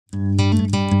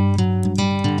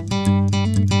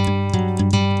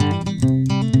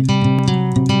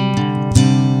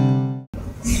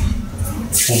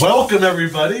Welcome,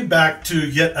 everybody, back to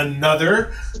yet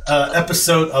another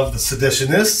episode of The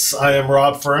Seditionists. I am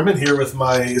Rob Furman, here with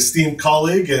my esteemed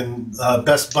colleague and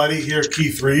best buddy here,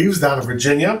 Keith Reeves, down in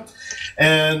Virginia.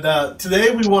 And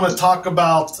today we want to talk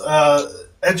about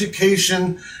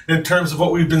education in terms of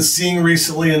what we've been seeing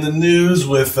recently in the news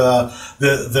with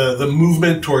the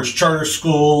movement towards charter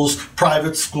schools,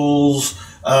 private schools,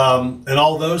 and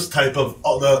all those type of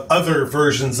all the other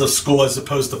versions of school as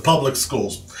opposed to public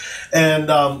schools.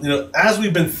 And as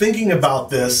we've been thinking about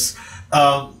this,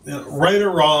 right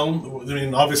or wrong, I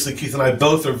mean, obviously Keith and I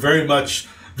both are very much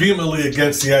vehemently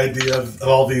against the idea of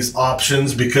all these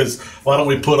options, because why don't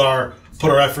we put our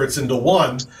efforts into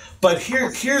one? But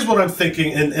here's what I'm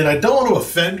thinking, and I don't want to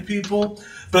offend people,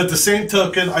 but at the same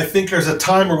token, I think there's a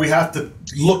time where we have to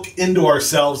look into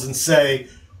ourselves and say,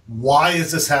 why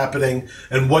is this happening,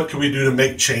 and what can we do to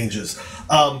make changes?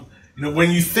 When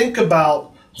you think about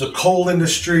the coal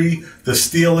industry, the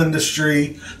steel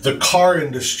industry, the car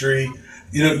industry,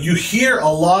 you hear a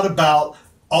lot about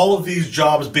all of these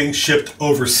jobs being shipped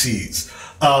overseas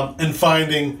and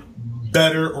finding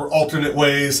better or alternate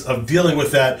ways of dealing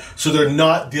with that, so they're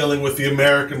not dealing with the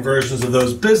American versions of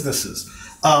those businesses.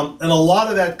 And a lot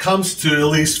of that comes to, at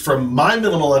least from my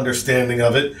minimal understanding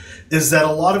of it, is that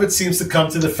a lot of it seems to come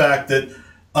to the fact that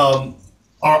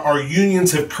our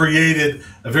unions have created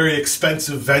a very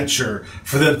expensive venture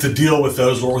for them to deal with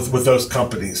those or with those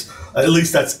companies. At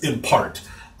least that's in part.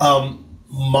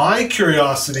 My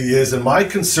curiosity is, and my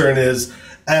concern is,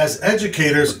 as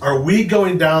educators, are we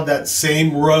going down that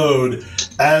same road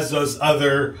as those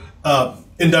other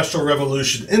Industrial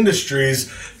Revolution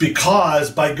industries? Because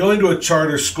by going to a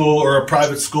charter school or a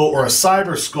private school or a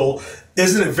cyber school,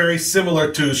 isn't it very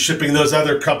similar to shipping those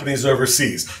other companies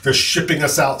overseas? They're shipping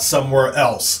us out somewhere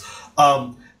else.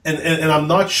 And I'm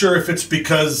not sure if it's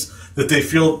because that they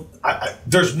feel,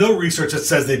 there's no research that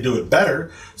says they do it better.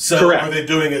 So Correct. Are they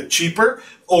doing it cheaper,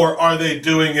 or are they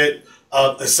doing it,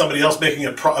 is somebody else making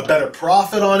a better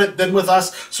profit on it than with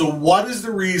us? So what is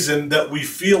the reason that we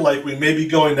feel like we may be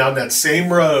going down that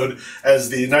same road as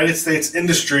the United States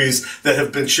industries that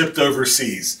have been shipped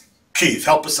overseas? Keith,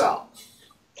 help us out.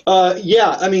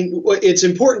 Yeah, I mean, it's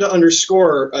important to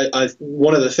underscore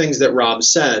one of the things that Rob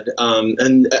said,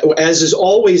 and as is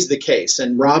always the case,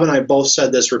 and Rob and I both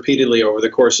said this repeatedly over the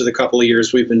course of the couple of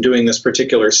years we've been doing this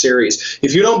particular series.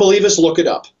 If you don't believe us, look it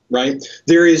up, right?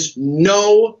 There is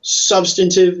no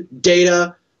substantive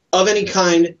data of any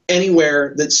kind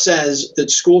anywhere that says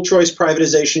that school choice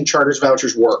privatization charters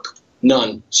vouchers work.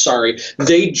 None. Sorry.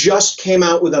 They just came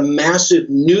out with a massive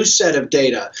new set of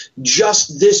data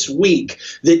just this week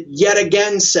that yet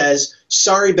again says,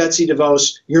 sorry, Betsy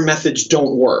DeVos, your methods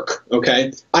don't work.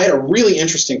 Okay? I had a really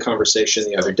interesting conversation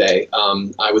the other day.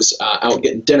 I was out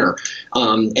getting dinner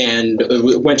and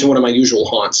went to one of my usual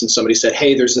haunts, and somebody said,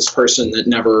 hey, there's this person that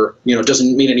never,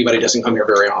 doesn't meet anybody, doesn't come here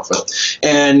very often.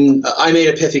 And I made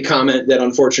a pithy comment that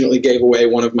unfortunately gave away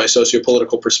one of my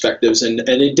socio-political perspectives, and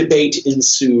a debate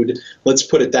ensued. Let's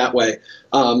put it that way.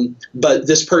 But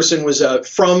this person was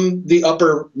from the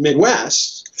upper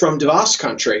Midwest, from DeVos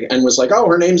country, and was like, oh,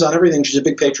 her name's on everything. She's a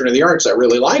big patron of the arts. I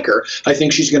really like her. I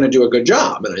think she's going to do a good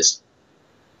job. And it's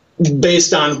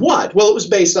based on what? Well, it was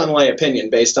based on lay opinion,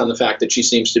 based on the fact that she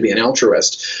seems to be an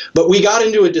altruist. But we got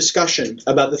into a discussion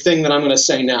about the thing that I'm going to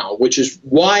say now, which is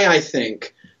why I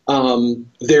think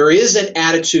there is an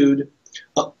attitude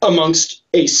amongst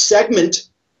a segment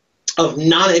of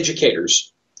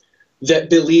non-educators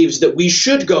that believes that we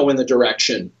should go in the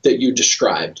direction that you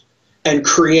described and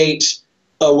create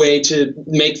a way to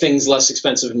make things less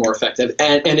expensive and more effective.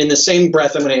 And in the same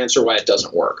breath, I'm going to answer why it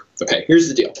doesn't work. Okay, here's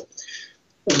the deal.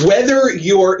 Whether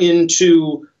you're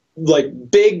into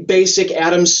like big, basic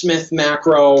Adam Smith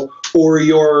macro, or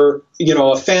you're,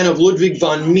 a fan of Ludwig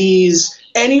von Mises,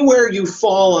 anywhere you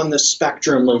fall on the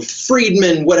spectrum of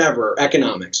Friedman, whatever,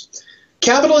 economics,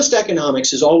 capitalist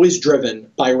economics is always driven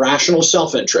by rational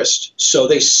self-interest, so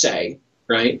they say,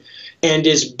 right? And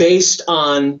is based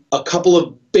on a couple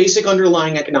of basic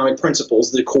underlying economic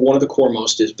principles. One of the core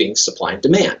most is being supply and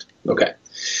demand. Okay.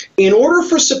 In order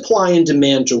for supply and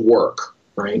demand to work,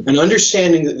 right, and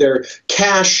understanding that they're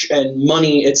cash and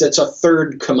money, it's a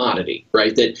third commodity,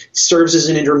 right, that serves as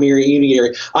an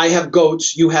intermediary. I have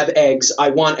goats, you have eggs, I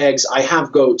want eggs, I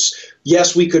have goats.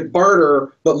 Yes, we could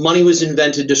barter, but money was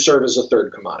invented to serve as a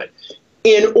third commodity.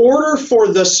 In order for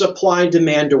the supply and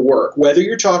demand to work, whether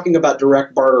you're talking about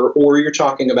direct barter or you're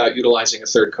talking about utilizing a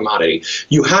third commodity,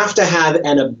 you have to have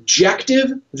an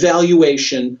objective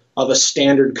valuation of a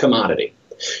standard commodity.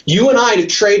 You and I, to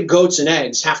trade goats and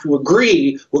eggs, have to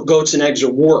agree what goats and eggs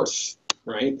are worth.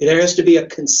 right? It has to be a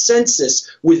consensus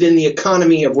within the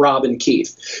economy of Rob and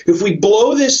Keith. If we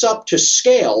blow this up to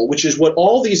scale, which is what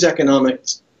all these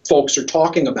economics folks are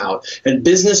talking about and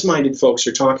business-minded folks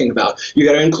are talking about, you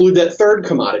got to include that third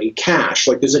commodity, cash,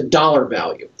 like there's a dollar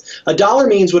value. A dollar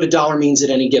means what a dollar means at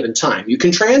any given time. You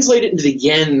can translate it into the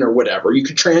yen or whatever. You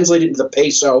can translate it into the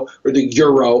peso or the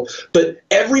euro, but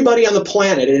everybody on the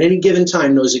planet at any given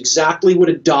time knows exactly what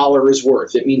a dollar is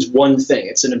worth. It means one thing.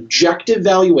 It's an objective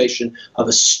valuation of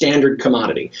a standard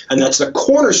commodity, and that's the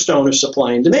cornerstone of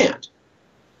supply and demand.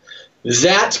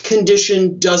 That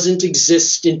condition doesn't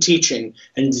exist in teaching,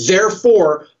 and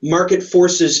therefore market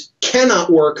forces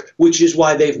cannot work, which is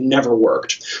why they've never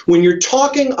worked. When you're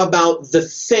talking about the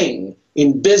thing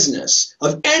in business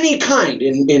of any kind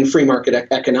in free market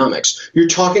economics, you're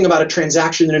talking about a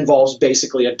transaction that involves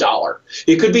basically a dollar.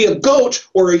 It could be a goat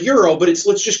or a euro, but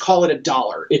let's just call it a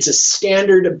dollar. It's a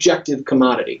standard objective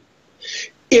commodity.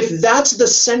 If that's the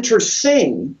center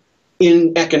thing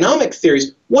in economic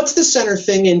theories, what's the center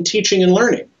thing in teaching and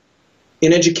learning,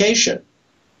 in education?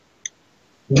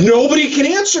 Nobody can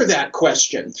answer that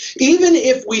question. Even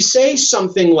if we say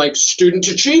something like student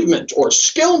achievement or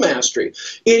skill mastery,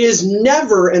 it is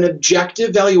never an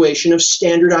objective valuation of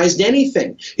standardized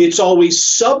anything. It's always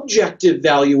subjective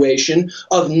valuation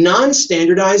of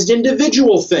non-standardized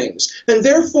individual things. And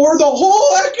therefore, the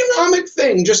whole economic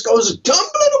thing just goes tumbling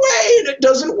away and it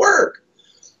doesn't work.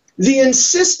 The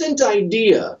insistent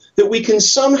idea that we can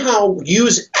somehow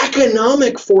use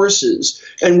economic forces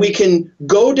and we can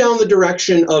go down the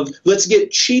direction of let's get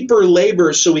cheaper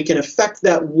labor so we can affect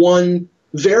that one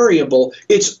variable,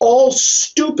 it's all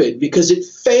stupid because it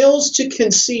fails to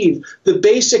conceive the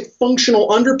basic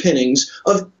functional underpinnings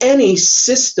of any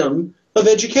system of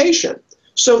education.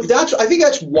 So I think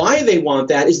that's why they want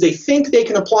that, is they think they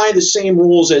can apply the same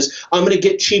rules as I'm going to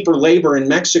get cheaper labor in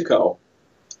Mexico.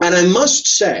 And I must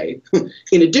say,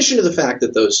 in addition to the fact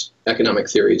that those economic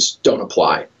theories don't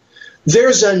apply,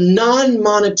 there's a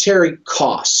non-monetary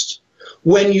cost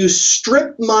when you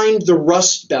strip mined the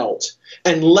Rust Belt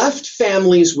and left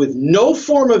families with no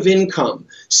form of income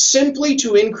simply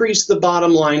to increase the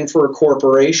bottom line for a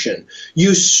corporation.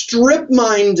 You strip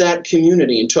mined that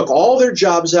community and took all their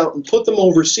jobs out and put them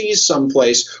overseas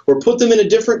someplace or put them in a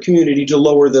different community to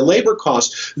lower the labor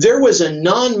cost. There was a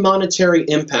non-monetary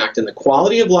impact in the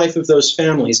quality of life of those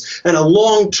families and a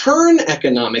long-term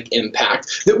economic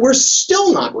impact that we're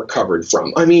still not recovered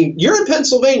from. I mean, you're in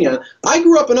Pennsylvania. I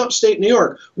grew up in upstate New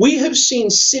York. We have seen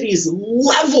cities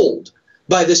leveled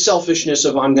by the selfishness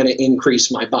of I'm going to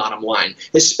increase my bottom line,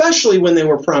 especially when they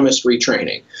were promised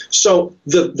retraining. So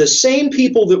the same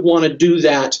people that want to do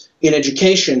that in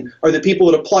education are the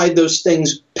people that applied those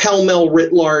things pell-mell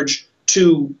writ large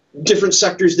to different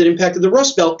sectors that impacted the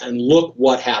Rust Belt, and look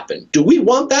what happened. Do we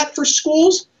want that for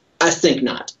schools? I think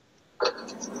not.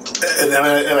 And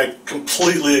I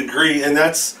completely agree, and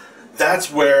that's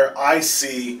where I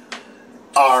see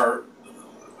our,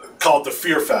 called the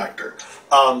fear factor.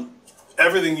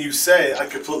 Everything you say, I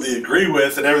completely agree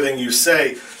with, and everything you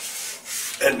say,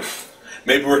 and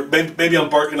maybe I'm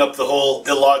barking up the whole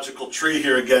illogical tree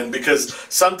here again, because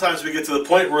sometimes we get to the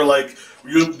point where like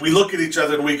we look at each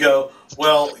other and we go,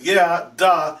 well, yeah,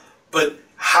 duh, but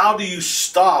how do you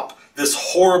stop this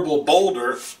horrible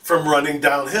boulder from running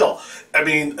downhill? I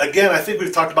mean, again, I think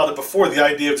we've talked about it before, the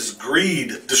idea of just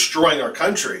greed destroying our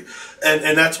country,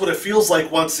 and that's what it feels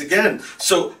like once again.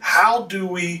 So how do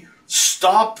we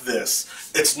stop this?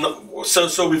 It's not,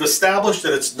 so we've established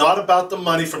that it's not about the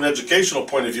money from an educational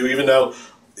point of view, even though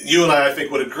you and I think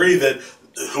would agree that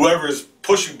whoever is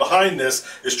pushing behind this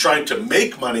is trying to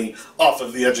make money off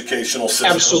of the educational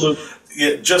system. Absolutely.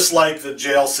 Yeah, just like the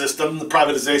jail system, the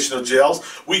privatization of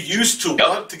jails. We used to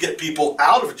want to get people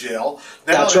out of jail.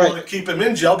 Now they want to keep them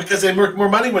in jail because they make more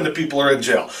money when the people are in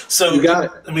jail. So, you got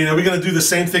it. I mean, are we going to do the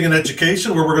same thing in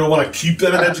education, where we're going to want to keep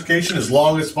them in education as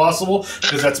long as possible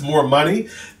because that's more money?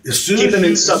 Keep them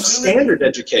in substandard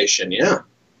education, yeah.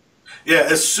 Yeah,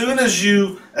 as soon as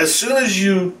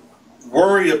you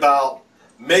worry about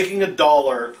making a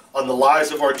dollar on the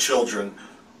lives of our children,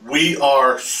 we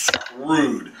are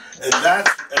screwed. And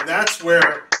that's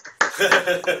where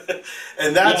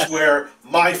where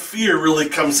my fear really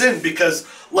comes in, because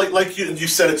like you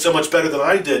said it so much better than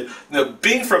I did. You know,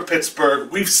 being from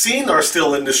Pittsburgh, we've seen our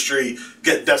steel industry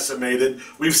get decimated.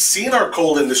 We've seen our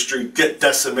coal industry get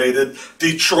decimated.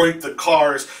 Detroit, the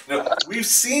cars. You know, we've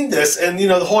seen this, and you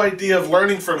know, the whole idea of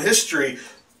learning from history.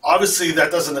 Obviously,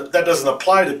 that doesn't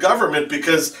apply to government,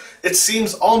 because it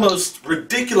seems almost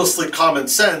ridiculously common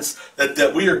sense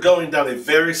that we are going down a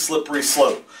very slippery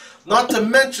slope. Not to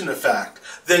mention the fact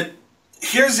that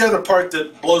here's the other part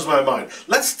that blows my mind.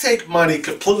 Let's take money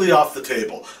completely off the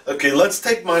table. Okay, let's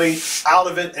take money out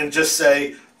of it and just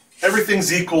say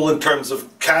everything's equal in terms of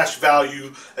cash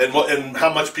value and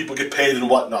how much people get paid and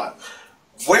whatnot.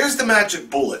 Where's the magic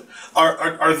bullet?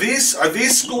 Are these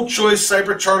school choice,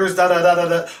 cyber charters,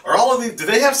 are all of these, do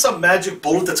they have some magic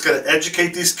bullet that's going to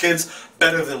educate these kids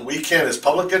better than we can as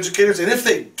public educators? And if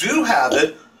they do have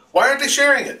it, why aren't they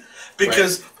sharing it?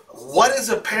 Because what is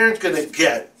a parent going to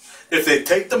get if they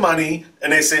take the money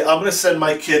and they say, I'm going to send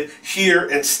my kid here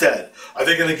instead? Are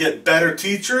they going to get better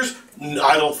teachers?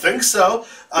 I don't think so.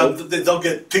 They'll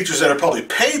get teachers that are probably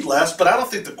paid less, but I don't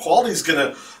think the quality is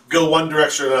going to go one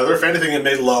direction or another. If anything, it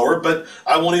may lower, but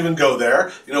I won't even go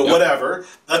there. You know, whatever.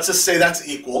 Let's just say that's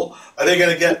equal. Are they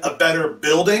going to get a better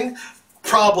building?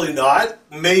 Probably not.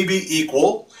 Maybe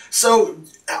equal. So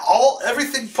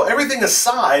everything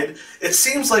aside, it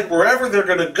seems like wherever they're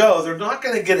going to go, they're not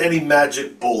going to get any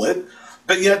magic bullet,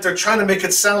 but yet they're trying to make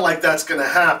it sound like that's going to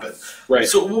happen. Right.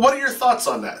 So what are your thoughts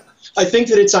on that? I think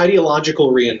that it's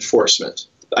ideological reinforcement.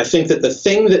 I think that the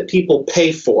thing that people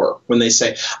pay for when they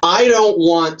say, I don't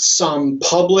want some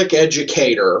public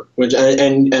educator,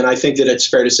 and I think that it's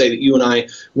fair to say that you and I,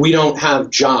 we don't have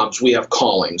jobs, we have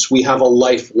callings, we have a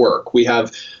life work, we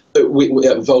have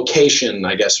vocation,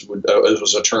 I guess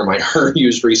was a term I heard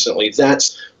used recently.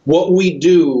 That's what we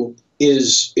do.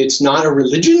 It's not a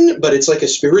religion, but it's like a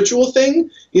spiritual thing,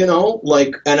 you know,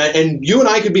 like, and you and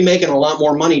I could be making a lot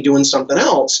more money doing something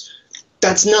else.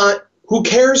 That's not, who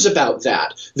cares about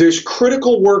that? There's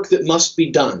critical work that must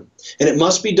be done, and it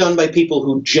must be done by people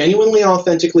who genuinely,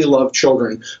 authentically love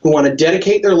children, who want to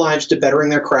dedicate their lives to bettering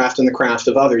their craft and the craft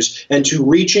of others, and to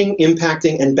reaching,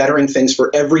 impacting, and bettering things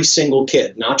for every single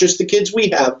kid, not just the kids we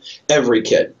have, every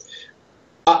kid.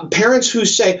 Parents who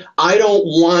say, I don't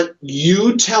want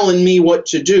you telling me what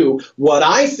to do, what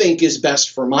I think is best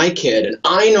for my kid, and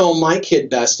I know my kid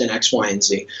best in X, Y, and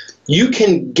Z. You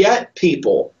can get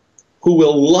people who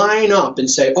will line up and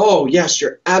say, oh, yes,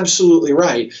 you're absolutely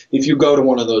right, if you go to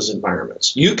one of those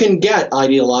environments. You can get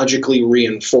ideologically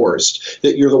reinforced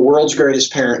that you're the world's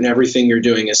greatest parent and everything you're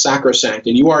doing is sacrosanct,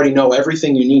 and you already know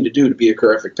everything you need to do to be a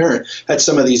terrific parent at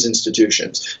some of these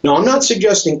institutions. Now, I'm not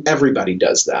suggesting everybody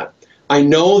does that. I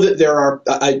know that there are,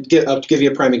 I'll give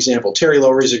you a prime example. Terry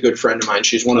Lowery is a good friend of mine.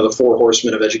 She's one of the 4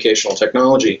 horsemen of educational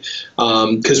technology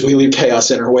because we leave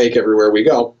chaos in our wake everywhere we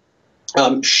go.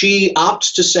 She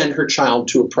opts to send her child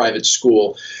to a private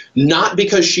school, not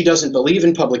because she doesn't believe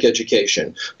in public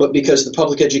education, but because the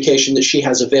public education that she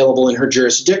has available in her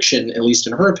jurisdiction, at least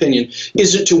in her opinion,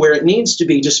 isn't to where it needs to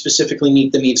be to specifically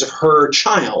meet the needs of her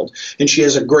child. And she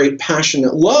has a great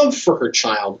passionate love for her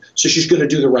child, so she's going to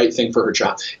do the right thing for her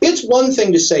child. It's one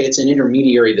thing to say it's an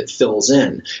intermediary that fills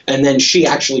in, and then she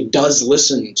actually does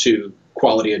listen to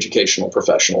quality educational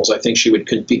professionals. I think she would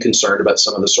be concerned about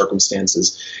some of the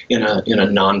circumstances in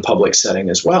a non-public setting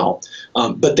as well.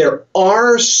 But there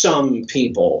are some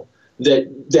people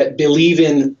that believe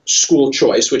in school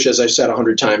choice, which, as I've said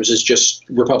 100 times, is just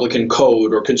Republican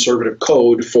code or conservative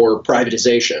code for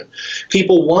privatization.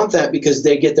 People want that because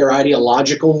they get their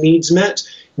ideological needs met.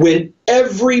 When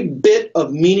every bit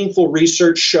of meaningful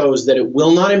research shows that it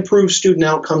will not improve student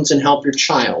outcomes and help your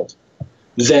child,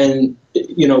 then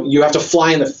you have to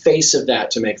fly in the face of that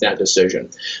to make that decision.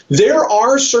 There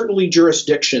are certainly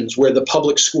jurisdictions where the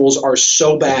public schools are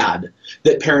so bad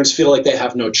that parents feel like they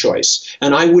have no choice.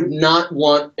 And I would not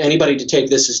want anybody to take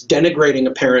this as denigrating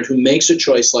a parent who makes a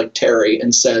choice like Terry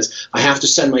and says, I have to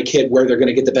send my kid where they're going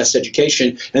to get the best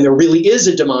education, and there really is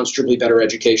a demonstrably better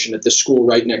education at the school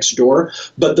right next door.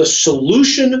 But the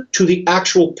solution to the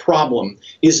actual problem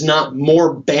is not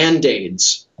more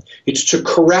Band-Aids. It's to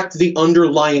correct the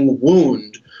underlying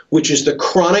wound, which is the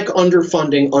chronic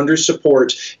underfunding,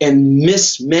 undersupport, and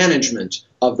mismanagement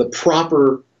of the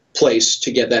proper place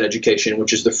to get that education,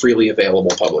 which is the freely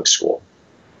available public school.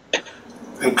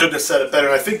 And couldn't have said it better.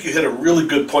 And I think you hit a really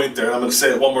good point there, and I'm going to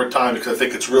say it one more time because I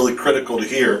think it's really critical to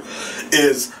hear,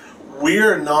 is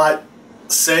we're not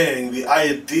saying the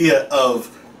idea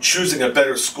of choosing a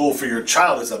better school for your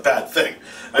child is a bad thing.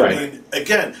 I mean,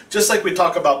 again, just like we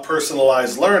talk about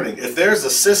personalized learning, if there's a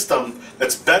system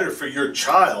that's better for your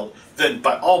child, then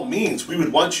by all means, we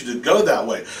would want you to go that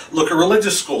way. Look at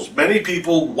religious schools. Many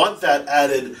people want that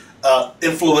added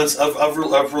influence of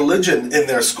religion in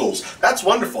their schools. That's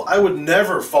wonderful. I would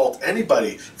never fault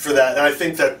anybody for that, and I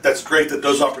think that that's great that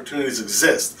those opportunities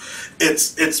exist.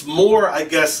 It's more, I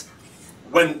guess,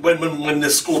 when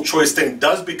this school choice thing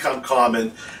does become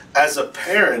common, as a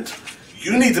parent,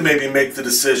 you need to maybe make the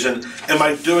decision, am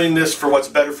I doing this for what's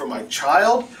better for my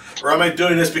child, Or am I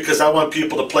doing this because I want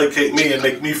people to placate me and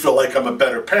make me feel like I'm a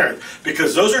better parent?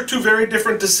 Because those are two very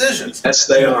different decisions. Yes,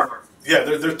 they are. Yeah,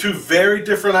 they're two very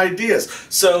different ideas.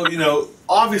 So,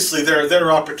 obviously there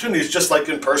are opportunities, just like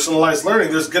in personalized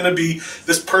learning. There's going to be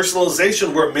this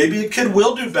personalization where maybe a kid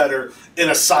will do better in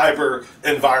a cyber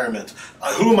environment.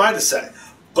 Who am I to say?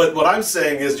 But what I'm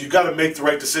saying is you've got to make the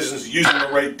right decisions using the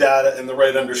right data and the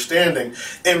right understanding,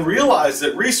 and realize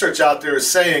that research out there is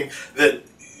saying that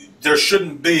there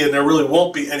shouldn't be and there really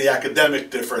won't be any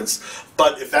academic difference.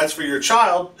 But if that's for your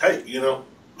child, hey,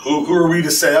 who are we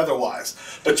to say otherwise?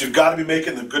 But you've got to be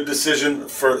making the good decision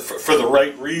for the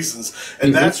right reasons.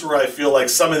 And that's where I feel like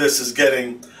some of this is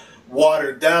getting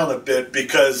watered down a bit,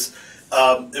 because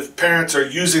if parents are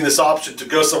using this option to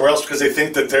go somewhere else because they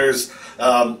think that there's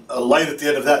a light at the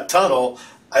end of that tunnel,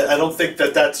 I don't think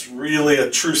that that's really a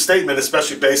true statement,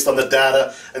 especially based on the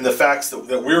data and the facts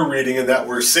that we're reading and that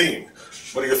we're seeing.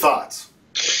 What are your thoughts?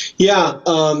 Yeah,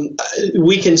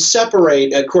 we can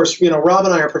separate. Of course, Rob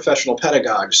and I are professional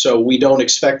pedagogues, so we don't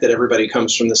expect that everybody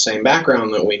comes from the same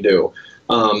background that we do.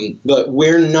 But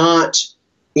we're not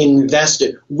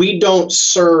invested. We don't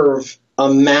serve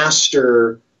a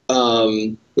master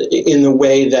in the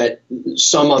way that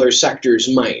some other sectors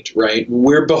might, right?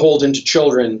 We're beholden to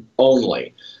children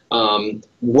only.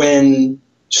 When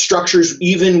structures,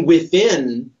 even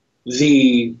within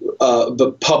the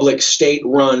public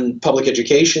state-run public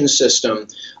education system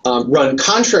run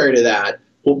contrary to that,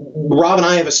 Rob and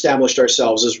I have established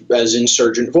ourselves as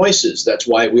insurgent voices. That's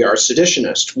why we are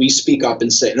seditionists. We speak up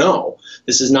and say, no,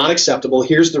 this is not acceptable.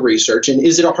 Here's the research. And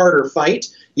is it a harder fight?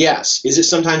 Yes. Is it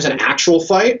sometimes an actual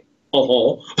fight?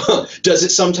 Uh-huh. Does it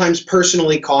sometimes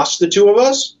personally cost the two of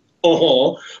us?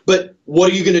 Uh-huh. But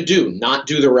what are you going to do? Not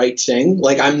do the right thing?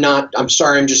 Like, I'm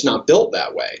sorry, I'm just not built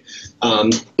that way.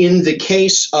 In the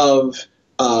case of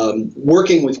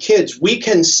working with kids, we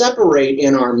can separate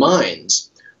in our minds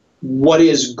what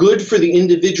is good for the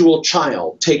individual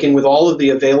child, taken with all of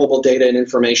the available data and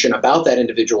information about that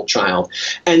individual child,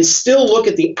 and still look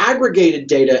at the aggregated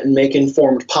data and make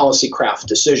informed policy craft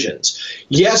decisions.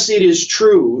 Yes, it is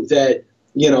true that,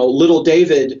 little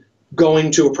David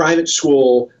going to a private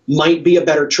school might be a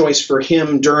better choice for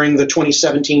him during the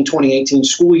 2017-2018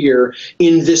 school year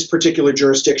in this particular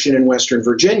jurisdiction in Western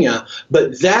Virginia.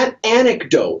 But that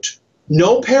anecdote,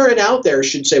 no parent out there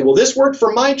should say, well, this worked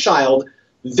for my child,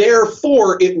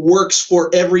 therefore it works for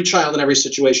every child in every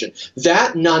situation.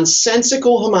 That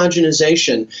nonsensical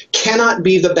homogenization cannot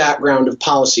be the background of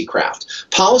policy craft.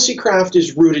 Policy craft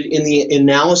is rooted in the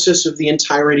analysis of the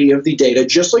entirety of the data,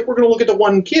 just like we're going to look at the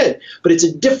one kid, but it's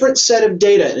a different set of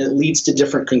data and it leads to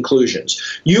different conclusions.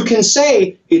 You can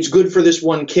say it's good for this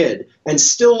one kid and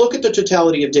still look at the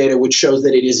totality of data, which shows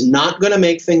that it is not going to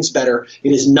make things better,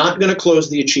 it is not going to close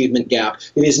the achievement gap,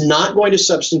 it is not going to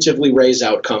substantively raise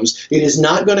outcomes, it is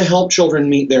not going to help children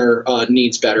meet their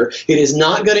needs better, it is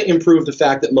not going to improve the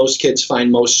fact that most kids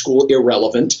find most school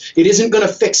irrelevant, it isn't going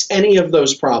to fix any of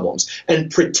those problems.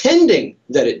 And pretending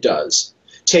that it does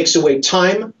takes away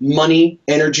time, money,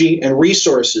 energy, and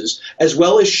resources, as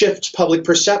well as shifts public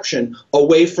perception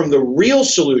away from the real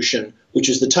solution, which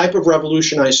is the type of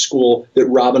revolutionized school that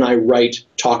Rob and I write,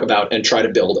 talk about, and try to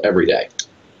build every day.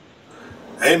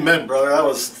 Amen, brother. That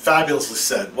was fabulously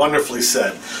said. Wonderfully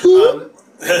said.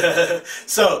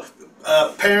 So,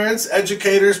 parents,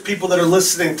 educators, people that are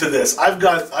listening to this, I've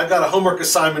got a homework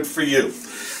assignment for you.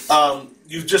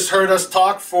 You've just heard us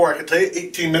talk for, I can tell you,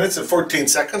 18 minutes and 14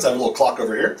 seconds. I have a little clock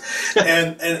over here.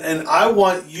 and I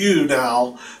want you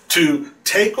now to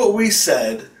take what we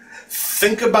said,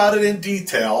 think about it in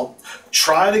detail,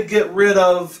 try to get rid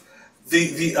of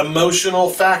the emotional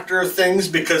factor of things,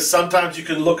 because sometimes you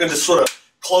can look into sort of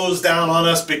close down on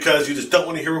us because you just don't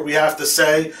want to hear what we have to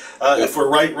say. If we're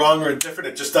right, wrong, or indifferent,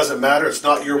 it just doesn't matter. It's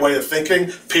not your way of thinking,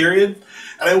 period.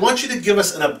 And I want you to give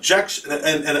us an objection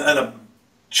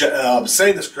I'm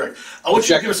saying this correct. I want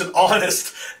you to give us an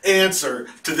honest answer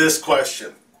to this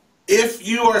question. If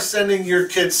you are sending your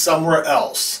kids somewhere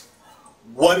else,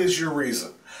 what is your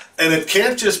reason? And it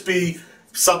can't just be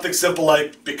something simple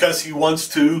like because he wants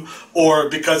to, or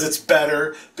because it's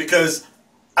better, because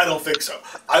I don't think so.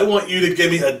 I want you to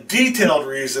give me a detailed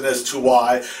reason as to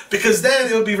why, because then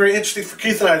it would be very interesting for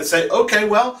Keith and I to say, okay,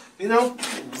 well,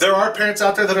 there are parents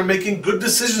out there that are making good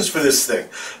decisions for this thing.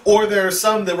 Or there are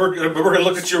some that we're going to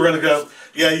look at you, we're going to go,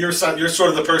 yeah, you're sort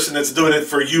of the person that's doing it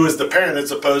for you as the parent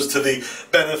as opposed to the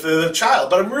benefit of the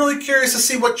child. But I'm really curious to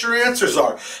see what your answers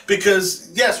are. Because,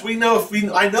 yes,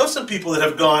 I know some people that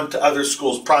have gone to other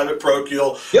schools, private,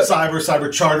 parochial,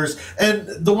 cyber charters. And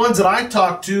the ones that I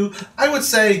talk to, I would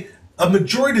say a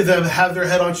majority of them have their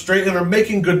head on straight and are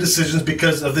making good decisions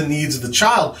because of the needs of the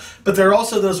child. But there are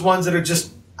also those ones that are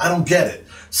just, I don't get it.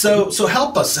 So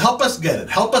help us get it.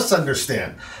 Help us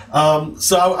understand.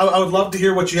 So I would love to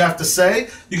hear what you have to say.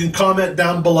 You can comment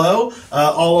down below.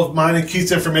 All of mine and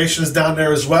Keith's information is down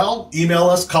there as well. Email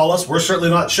us, call us. We're certainly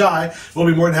not shy. We'll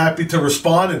be more than happy to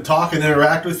respond and talk and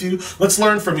interact with you. Let's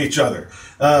learn from each other.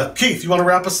 Keith, you want to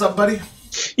wrap us up, buddy?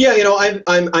 Yeah, you know,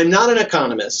 I'm not an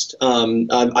economist.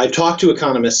 I've talked to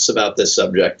economists about this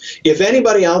subject. If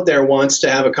anybody out there wants to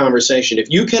have a conversation, if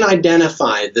you can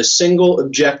identify the single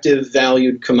objective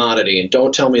valued commodity, and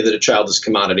don't tell me that a child is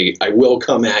commodity, I will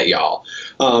come at y'all.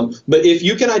 But if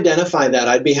you can identify that,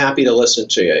 I'd be happy to listen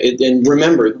to you. And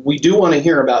remember, we do want to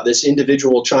hear about this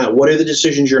individual child. What are the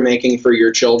decisions you're making for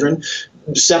your children?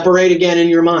 Separate again in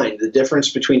your mind the difference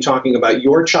between talking about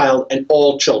your child and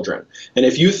all children. And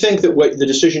if you think that what the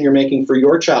decision you're making for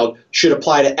your child should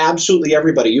apply to absolutely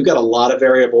everybody, you've got a lot of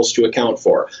variables to account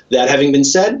for. That having been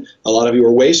said, a lot of you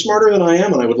are way smarter than I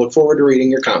am, and I would look forward to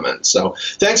reading your comments. So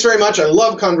thanks very much. I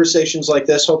love conversations like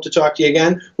this. Hope to talk to you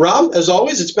again. Rob, as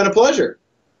always, it's been a pleasure.